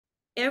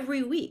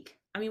every week.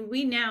 I mean,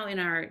 we now in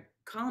our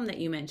column that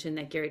you mentioned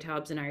that Gary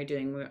Taubes and I are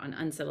doing, we're on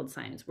Unsettled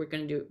Science. We're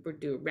do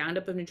a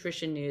roundup of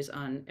nutrition news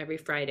on every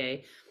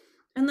Friday.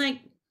 And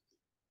like,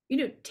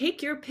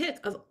 take your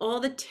pick of all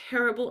the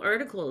terrible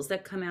articles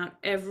that come out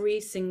every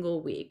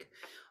single week.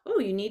 Oh,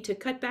 you need to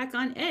cut back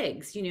on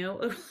eggs,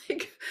 or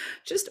like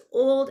just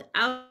old,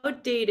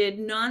 outdated,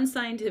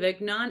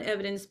 non-scientific,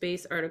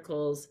 non-evidence-based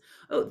articles.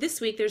 Oh,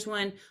 this week there's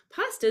one,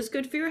 pasta is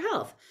good for your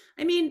health.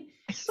 I mean,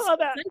 I saw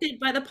that. funded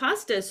by the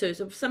pasta, so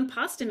some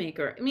pasta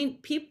maker. I mean,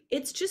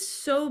 it's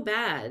just so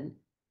bad,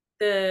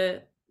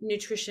 the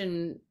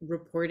nutrition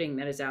reporting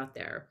that is out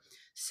there.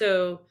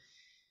 So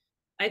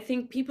I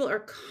think people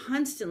are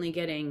constantly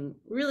getting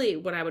really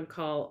what I would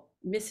call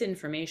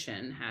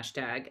misinformation,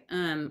 hashtag,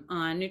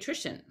 on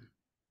nutrition.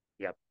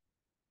 Yep.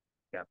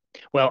 Yeah.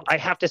 Well, I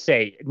have to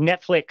say,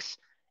 Netflix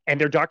and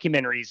their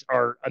documentaries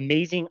are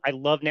amazing. I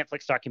love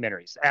Netflix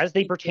documentaries as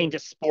they Me pertain too.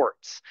 to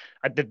sports.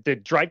 The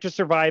Drive to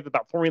Survive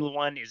about Formula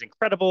One is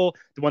incredible.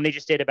 The one they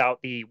just did about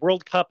the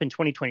World Cup in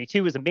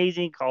 2022 is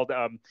amazing, called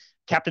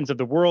Captains of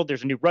the World.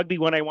 There's a new rugby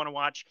one I want to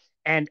watch.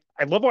 And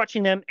I love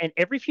watching them. And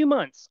every few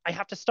months, I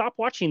have to stop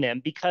watching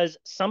them because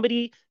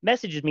somebody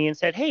messages me and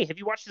said, "Hey, have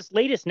you watched this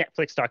latest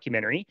Netflix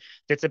documentary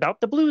that's about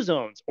the blue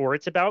zones, or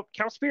it's about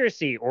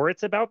Cowspiracy, or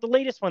it's about the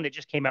latest one that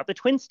just came out, the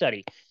Twin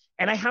Study?"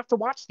 And I have to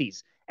watch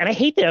these. And I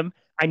hate them.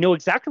 I know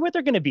exactly what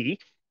they're going to be.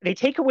 They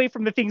take away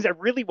from the things I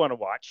really want to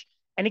watch.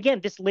 And again,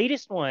 this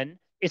latest one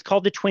is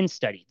called the Twin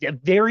Study, a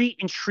very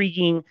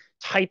intriguing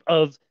type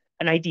of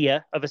an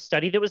idea of a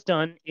study that was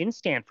done in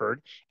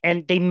Stanford.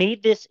 And they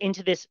made this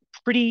into this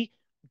pretty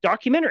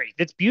documentary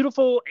that's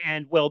beautiful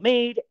and well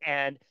made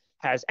and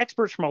has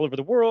experts from all over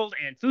the world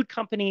and food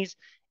companies.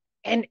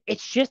 And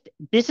it's just,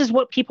 this is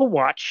what people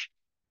watch.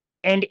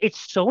 And it's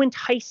so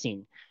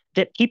enticing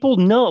that people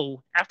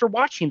know after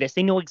watching this,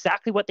 they know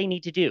exactly what they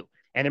need to do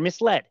and they're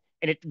misled.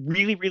 And it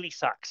really, really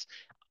sucks.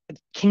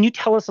 Can you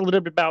tell us a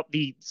little bit about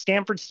the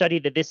Stanford study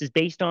that this is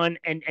based on?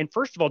 And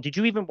first of all, did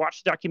you even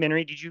watch the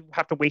documentary? Did you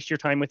have to waste your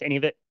time with any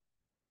of it?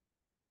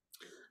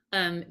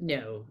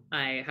 No,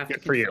 I have to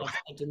Good for you.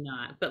 confess I did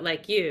not. But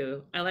like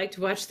you, I like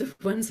to watch the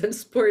ones on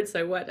sports.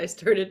 I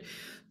started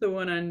the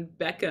one on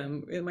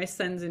Beckham. My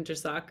son's into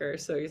soccer,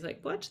 so he's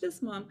like, "Watch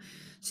this, mom."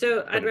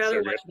 So Oh, I'd it's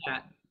rather so watch good.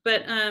 that.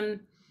 But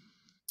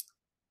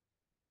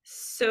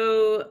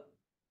so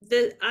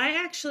the I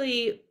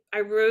actually I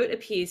wrote a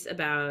piece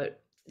about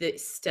the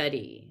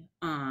study.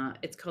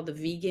 It's called the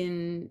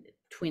Vegan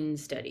Twin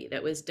Study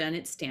that was done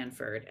at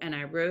Stanford, and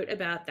I wrote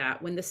about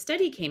that when the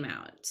study came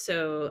out.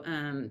 So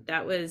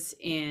that was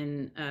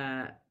in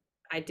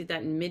I did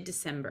that in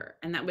mid-December,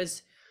 and that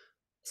was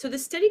so the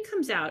study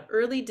comes out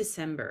early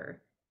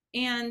December,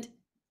 and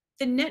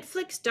the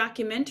Netflix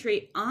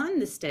documentary on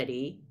the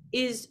study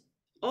is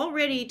all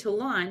ready to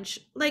launch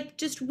like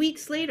just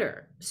weeks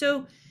later.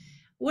 So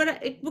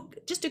what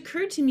just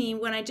occurred to me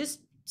when I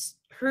just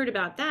heard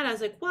about that, I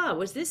was like, wow,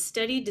 was this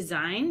study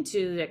designed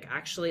to like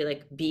actually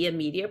like be a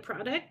media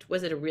product?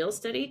 Was it a real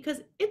study? Because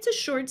it's a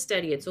short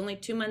study. It's only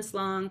 2 months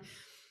long.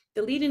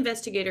 The lead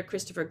investigator,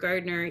 Christopher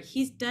Gardner,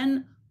 he's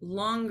done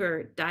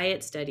longer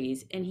diet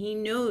studies and he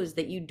knows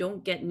that you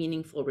don't get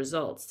meaningful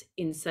results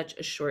in such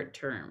a short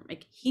term.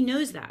 Like he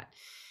knows that.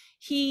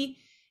 He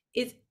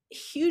is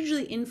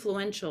hugely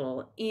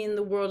influential in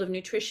the world of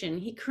nutrition.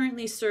 He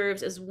currently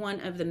serves as one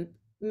of the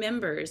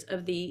members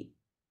of the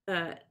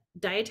uh,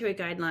 dietary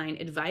guideline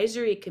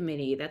advisory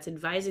committee that's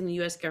advising the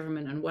US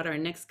government on what our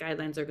next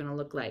guidelines are going to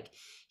look like.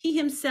 He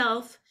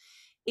himself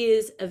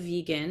is a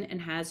vegan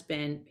and has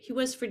been, he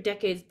was for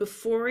decades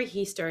before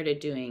he started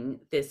doing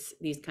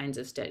these kinds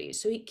of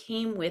studies. So he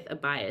came with a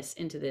bias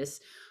into this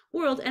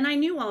world, and I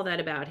knew all that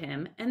about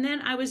him. And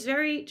then I was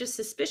very just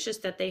suspicious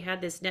that they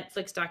had this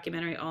Netflix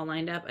documentary all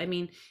lined up. I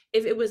mean,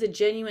 if it was a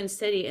genuine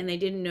study and they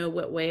didn't know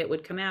what way it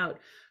would come out,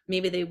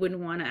 maybe they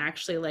wouldn't want to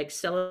actually like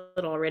sell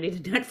it already to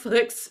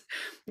Netflix,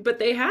 but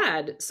they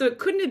had. So it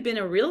couldn't have been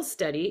a real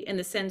study in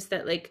the sense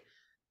that like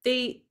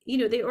they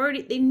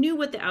knew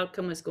what the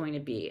outcome was going to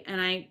be.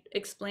 And I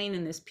explained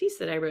in this piece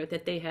that I wrote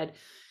that they had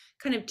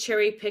kind of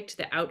cherry picked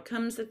the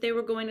outcomes that they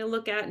were going to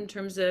look at in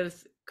terms of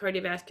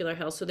cardiovascular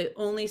health. So they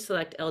only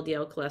select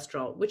LDL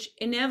cholesterol, which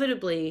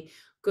inevitably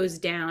goes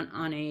down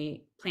on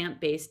a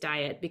plant-based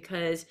diet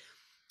because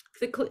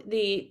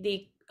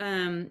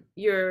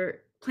your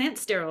plant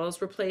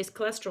sterols replace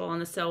cholesterol on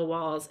the cell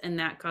walls, and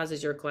that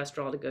causes your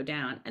cholesterol to go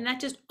down. And that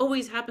just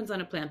always happens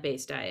on a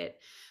plant-based diet.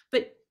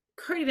 But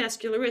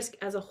cardiovascular risk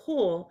as a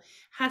whole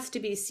has to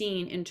be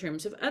seen in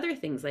terms of other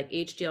things like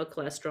HDL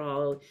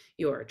cholesterol,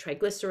 your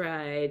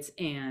triglycerides,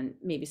 and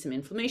maybe some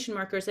inflammation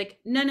markers. Like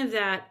none of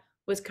that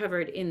was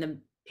covered in the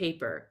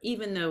paper,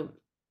 even though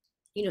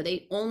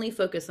they only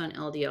focus on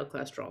LDL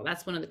cholesterol.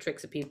 That's one of the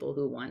tricks of people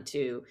who want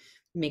to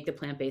make the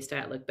plant-based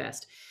diet look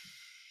best.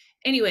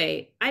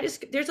 Anyway,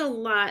 there's a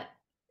lot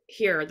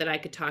here that I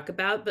could talk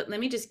about, but let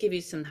me just give you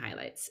some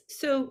highlights.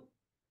 So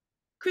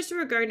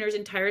Christopher Gardner's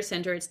entire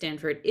center at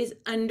Stanford is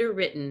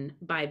underwritten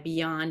by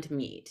Beyond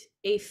Meat,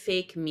 a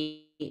fake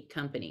meat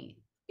company.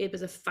 It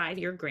was a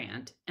 5-year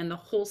grant, and the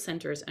whole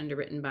center is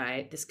underwritten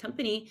by this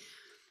company.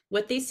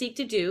 What they seek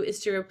to do is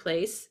to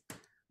replace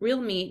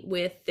real meat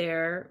with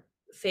their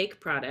fake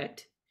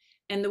product.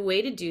 And the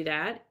way to do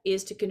that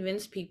is to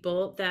convince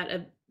people that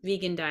a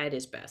vegan diet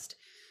is best.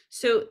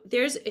 So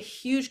there's a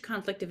huge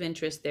conflict of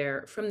interest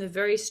there from the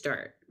very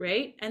start,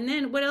 right? And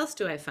then what else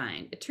do I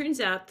find? It turns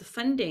out the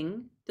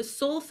funding, the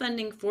sole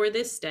funding for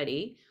this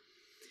study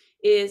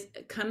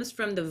comes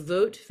from the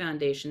Vote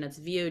Foundation. That's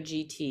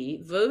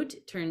VOGT. Vote,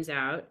 turns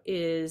out,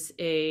 is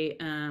a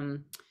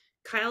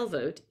Kyle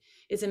Vote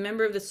is a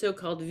member of the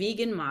so-called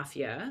vegan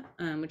mafia,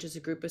 which is a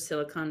group of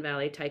Silicon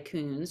Valley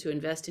tycoons who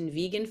invest in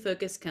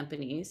vegan-focused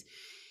companies.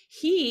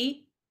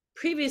 He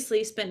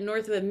previously spent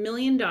north of $1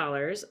 million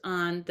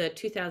on the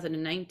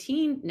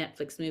 2019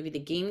 Netflix movie, The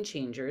Game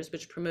Changers,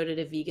 which promoted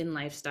a vegan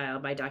lifestyle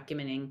by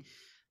documenting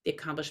the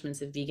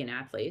accomplishments of vegan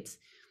athletes.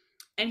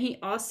 And he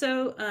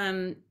also,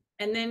 and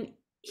then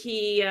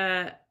he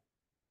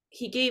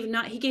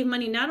gave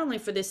money not only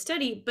for this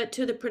study, but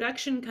to the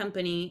production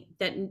company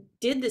that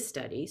did the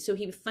study. So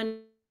he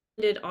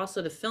funded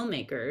also the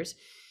filmmakers,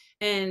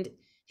 and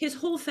his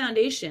whole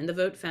foundation, the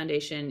Vote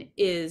Foundation,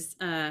 is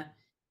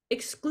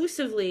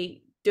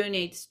exclusively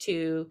donates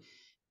to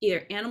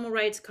either animal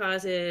rights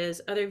causes,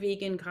 other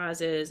vegan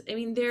causes. I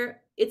mean,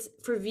 it's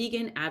for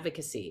vegan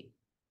advocacy.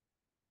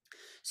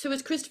 So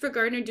is Christopher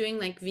Gardner doing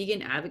like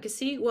vegan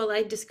advocacy? Well,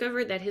 I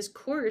discovered that his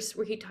course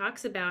where he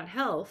talks about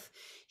health,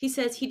 he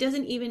says he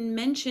doesn't even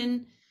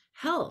mention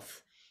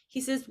health. He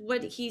says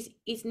what he's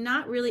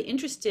not really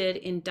interested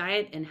in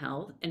diet and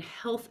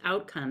health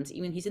outcomes.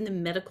 Even he's in the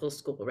medical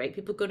school, right?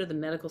 People go to the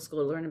medical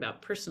school to learn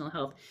about personal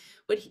health.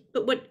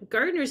 But what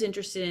Gardner's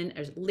interested in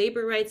is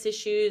labor rights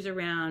issues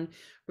around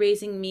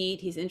raising meat.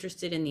 He's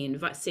interested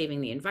in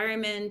saving the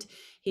environment.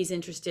 He's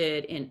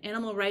interested in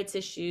animal rights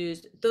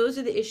issues. Those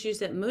are the issues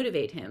that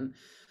motivate him,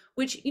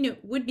 which,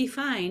 would be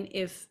fine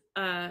if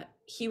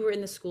he were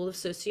in the School of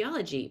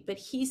Sociology, but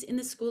he's in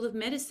the School of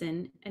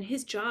Medicine, and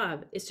his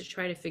job is to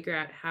try to figure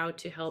out how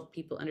to help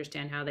people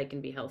understand how they can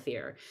be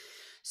healthier.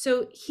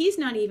 So he's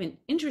not even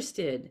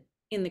interested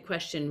in the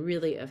question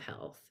really of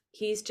health.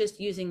 He's just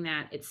using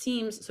that, it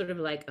seems, sort of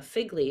like a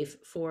fig leaf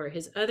for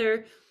his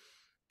other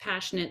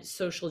passionate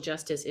social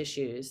justice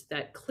issues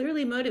that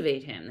clearly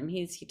motivate him. And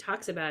he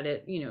talks about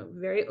it,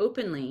 very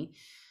openly.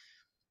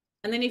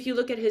 And then if you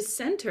look at his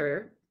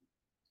center,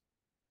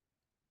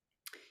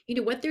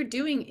 what they're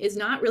doing is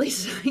not really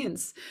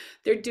science.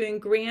 They're doing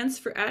grants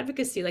for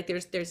advocacy. Like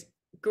there's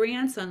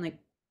grants on like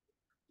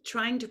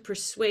trying to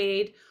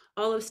persuade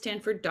all of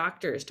Stanford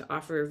doctors to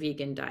offer a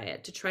vegan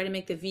diet, to try to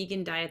make the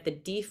vegan diet the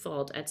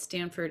default at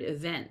Stanford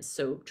events.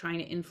 So trying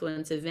to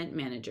influence event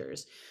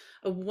managers,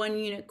 a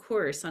 1-unit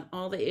course on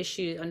all the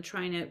issues, on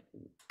trying to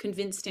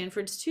convince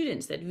Stanford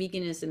students that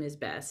veganism is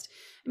best.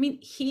 I mean,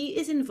 he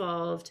is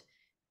involved.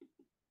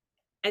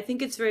 I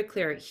think it's very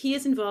clear. He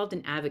is involved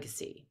in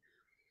advocacy.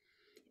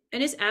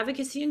 And his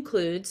advocacy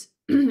includes,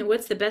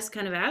 what's the best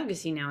kind of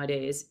advocacy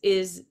nowadays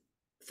is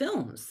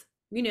films.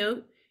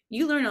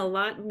 You learn a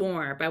lot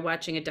more by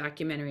watching a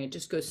documentary. It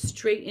just goes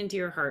straight into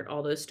your heart,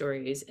 all those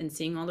stories and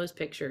seeing all those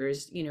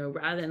pictures,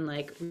 rather than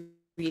like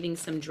reading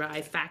some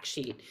dry fact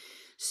sheet.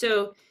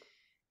 So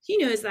he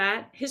knows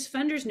that, his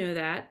funders know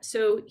that.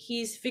 So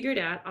he's figured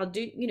out,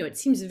 it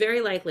seems very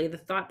likely the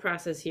thought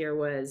process here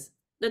was,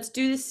 let's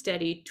do this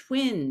study,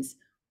 twins.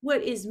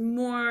 What is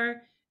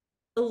more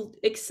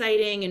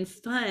exciting and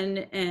fun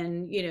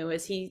and,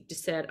 as he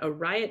just said, a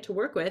riot to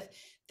work with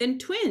than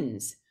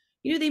twins?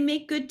 They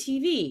make good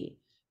TV.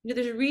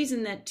 There's a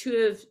reason that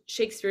 2 of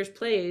Shakespeare's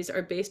plays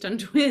are based on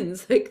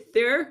twins. Like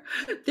they're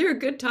a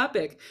good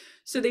topic.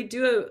 So they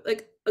do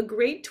a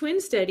great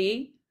twin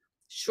study,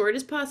 short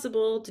as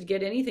possible to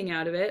get anything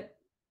out of it,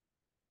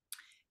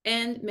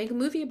 and make a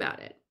movie about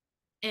it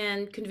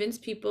and convince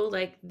people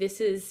like this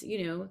is,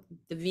 the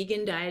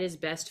vegan diet is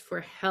best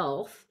for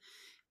health.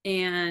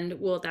 And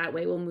that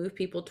way we'll move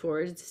people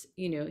towards,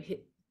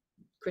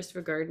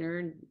 Christopher Gardner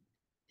and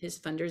his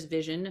funders'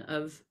 vision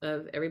of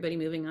everybody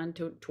moving on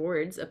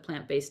towards a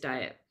plant-based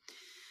diet.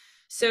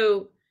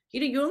 So,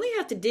 you only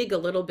have to dig a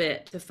little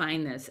bit to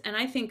find this. And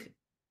I think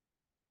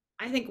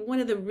one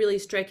of the really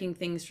striking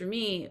things for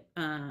me,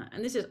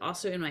 and this is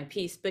also in my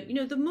piece, but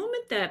the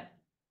moment that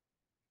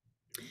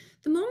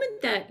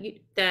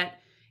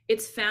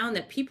it's found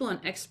that people on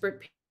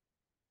expert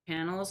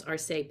panels are,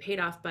 say, paid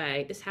off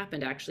by, this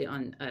happened actually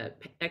on an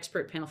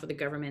expert panel for the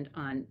government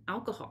on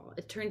alcohol.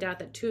 It turned out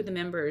that 2 of the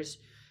members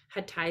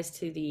had ties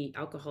to the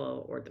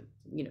alcohol or the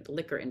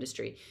liquor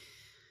industry.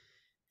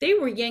 They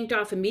were yanked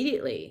off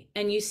immediately.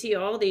 And you see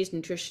all these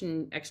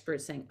nutrition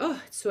experts saying, oh,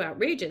 it's so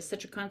outrageous,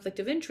 such a conflict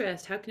of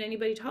interest. How can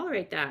anybody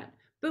tolerate that?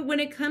 But when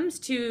it comes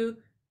to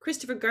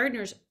Christopher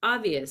Gardner's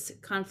obvious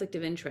conflict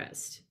of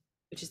interest,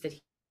 which is that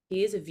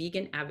he is a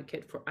vegan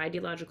advocate for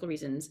ideological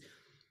reasons,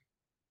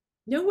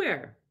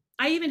 nowhere.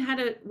 I even had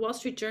a Wall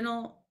Street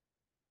Journal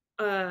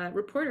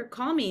reporter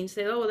call me and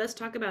say, oh, well, let's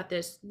talk about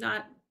this.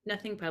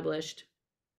 Nothing published.